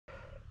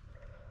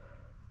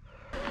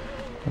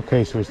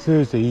Okay, so it's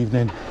Thursday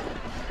evening,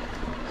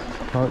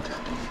 about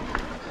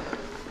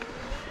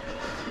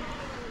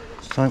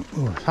it's time,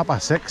 it's half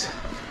past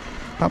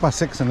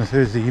six on a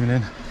Thursday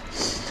evening,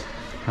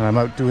 and I'm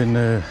out doing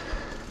the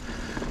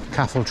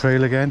Cafall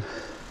trail again,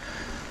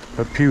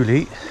 but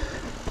purely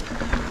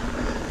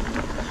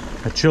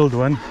a chilled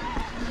one.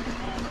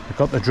 I've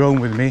got the drone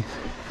with me.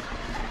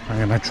 I'm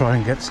gonna try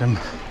and get some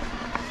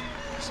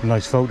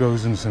nice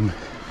photos and some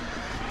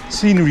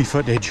scenery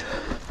footage,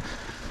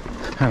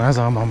 and as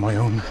I'm on my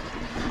own,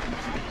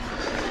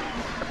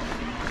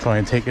 try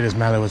and take it as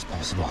mellow as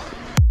possible.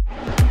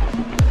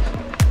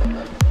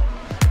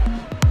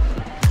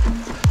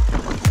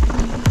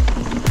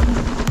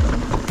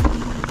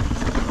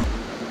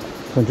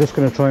 So I'm just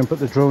going to try and put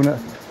the drone up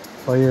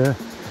by and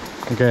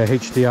get a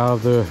HDR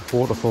of the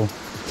waterfall.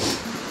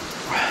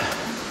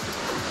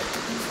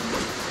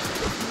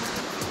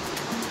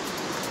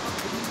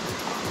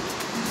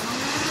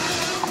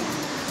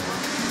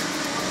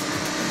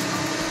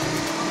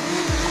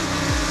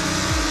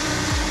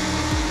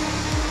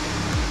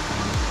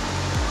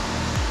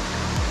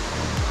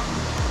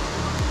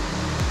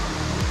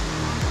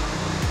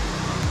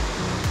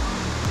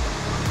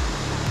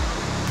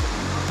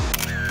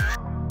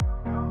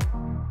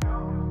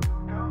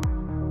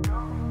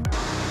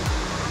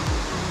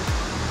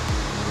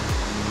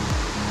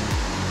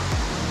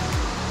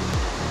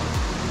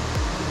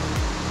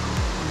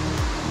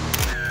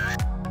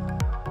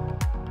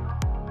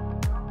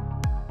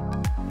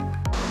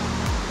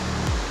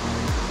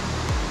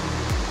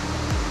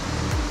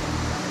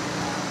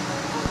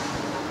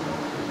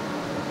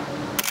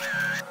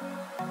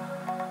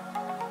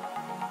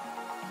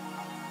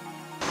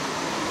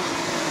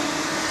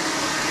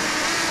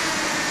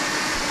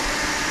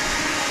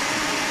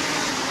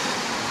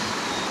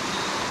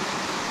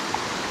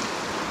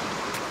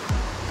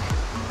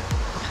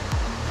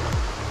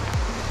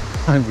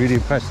 I'm really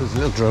impressed with this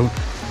little drone.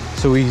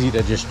 So easy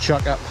to just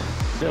chuck up.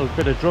 Little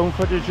bit of drone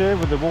footage here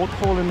with the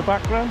waterfall in the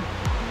background.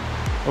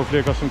 Hopefully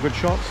I got some good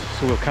shots.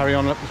 So we'll carry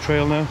on up the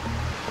trail now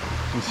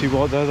and see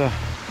what other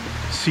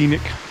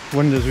scenic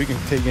wonders we can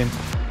take in.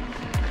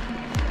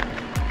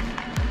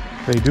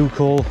 They do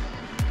call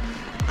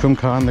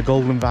Cwmcarn the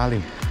Golden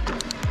Valley,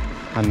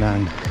 and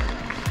then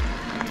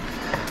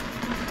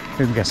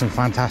we can get some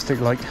fantastic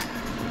light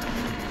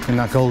in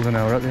that golden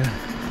hour up there.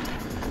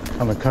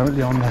 And we're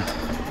currently on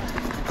the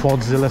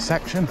Quadzilla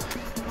section.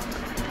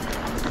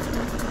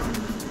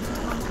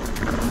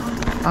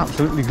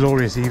 Absolutely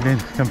glorious evening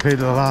compared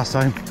to the last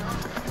time.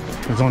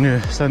 It was on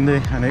your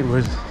Sunday and it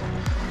was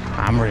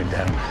hammering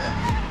down.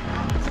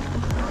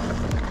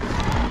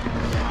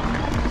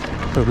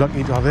 So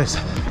lucky to have this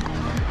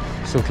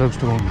so close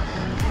to home.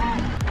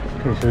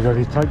 Okay, so we've got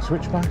these tight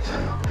switchbacks,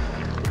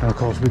 and of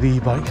course with the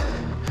e-bike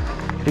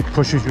it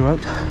pushes you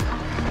out,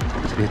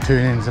 so your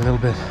turn-in's a little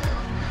bit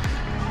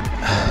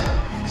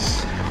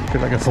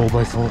like a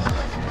 4x4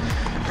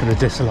 with a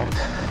diffs locked.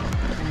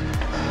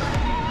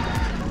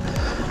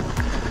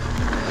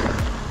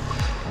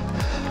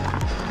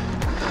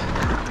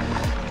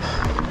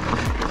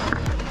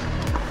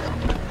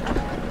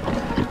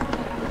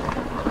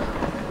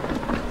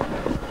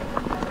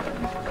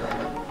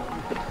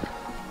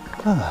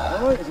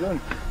 Alright, how's it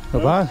going?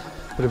 Not bad.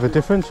 Bit of a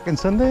difference in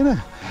Sunday, innit?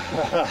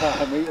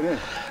 Mate, innit?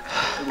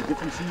 It's a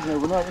different season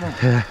overnight,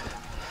 innit? Yeah.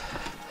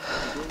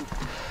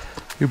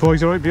 You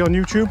boys alright to be on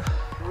YouTube?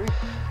 Sorry?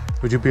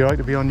 Would you be alright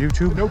to be on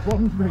YouTube? No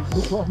problems, mate,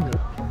 no problem.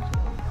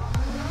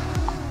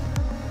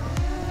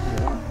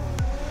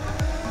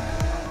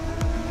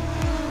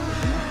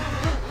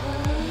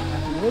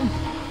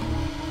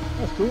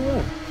 That's cool,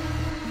 right?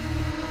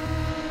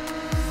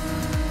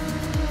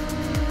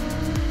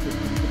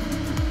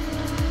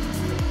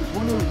 It's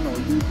one of those now,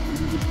 you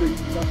just think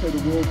that's how the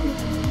world is.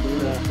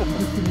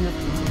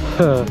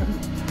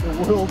 The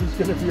world is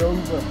going to be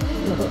over.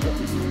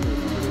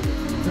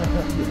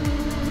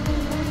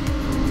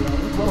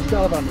 Well,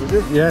 Scalavan, was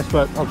it? Yes,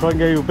 but I'll try and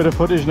get you a bit of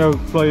footage now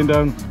flying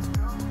down.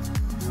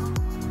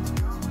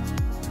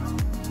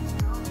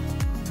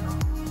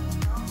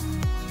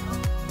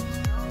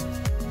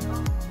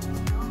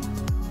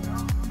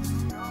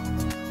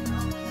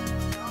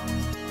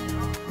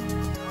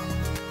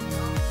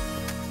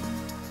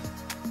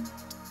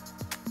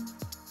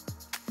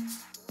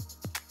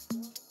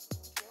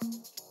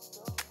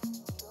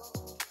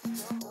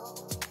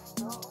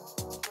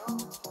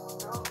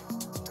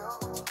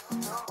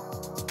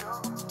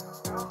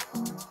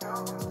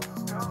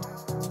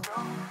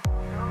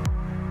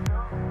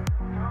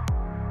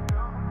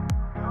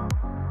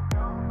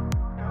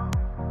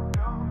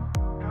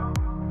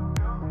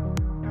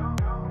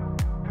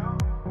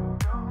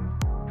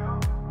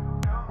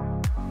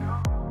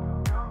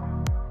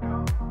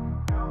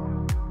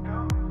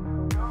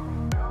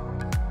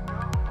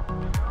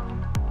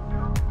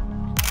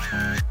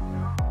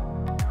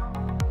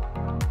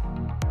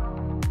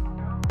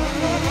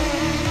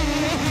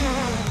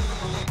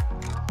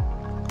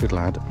 Good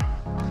lad.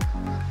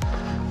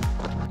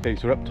 Okay,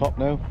 so we're up top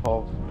now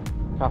of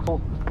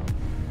Cafall.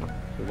 So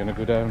we're going to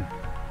go down,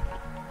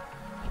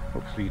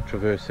 hopefully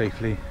traverse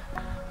safely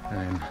and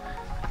then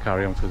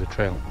carry on through the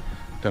trail.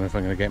 Don't know if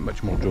I'm going to get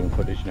much more drone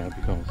footage now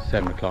because it's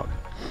 7 o'clock.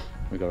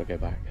 We've got to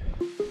get back.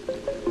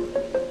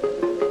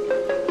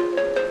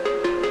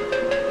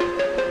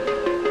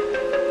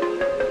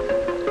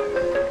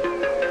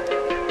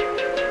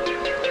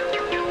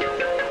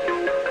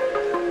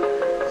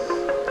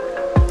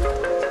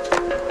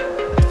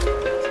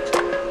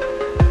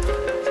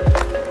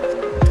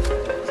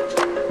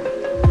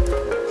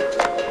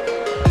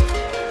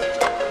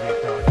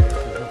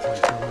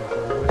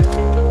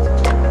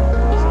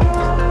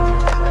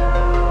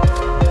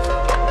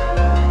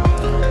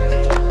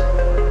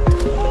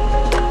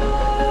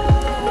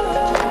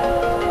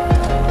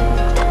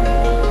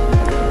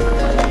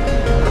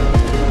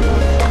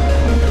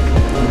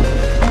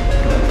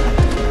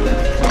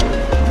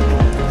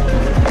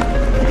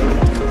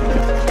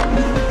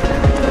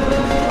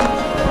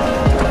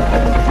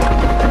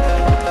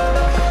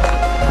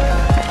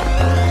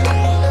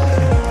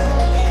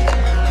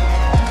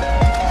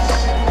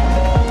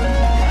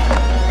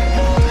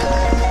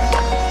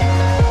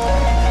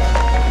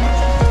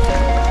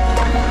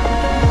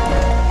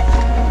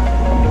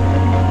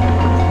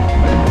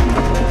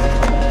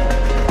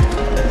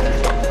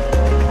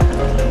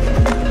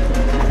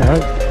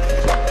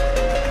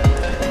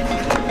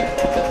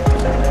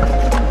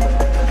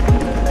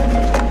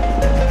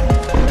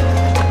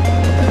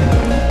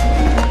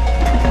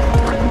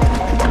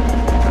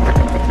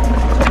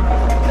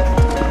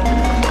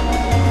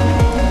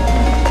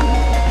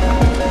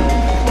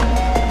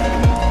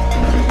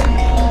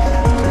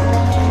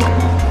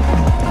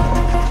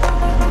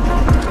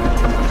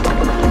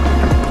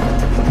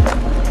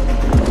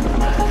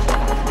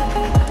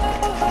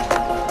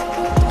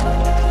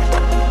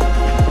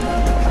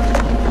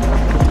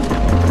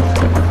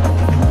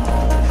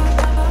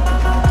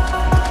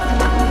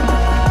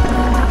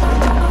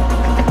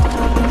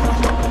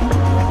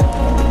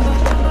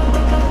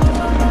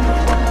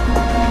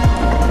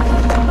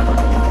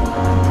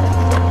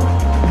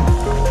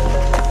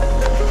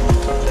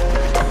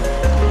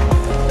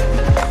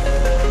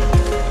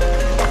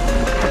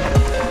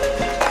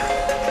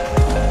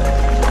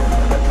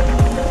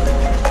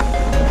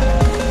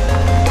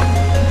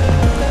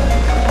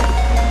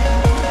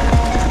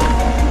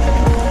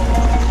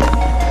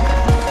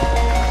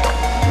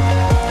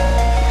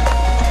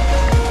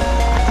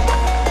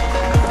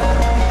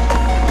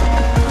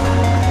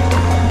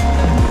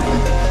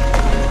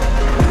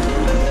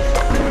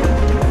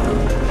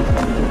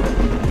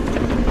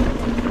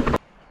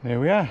 There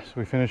we are, so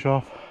we finish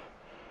off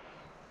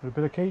with a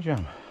bit of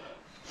K-Jam.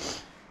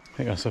 I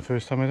think that's the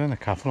first time I've done a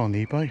Cafall on the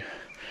e-bike.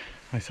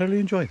 I thoroughly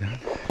enjoyed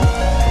that.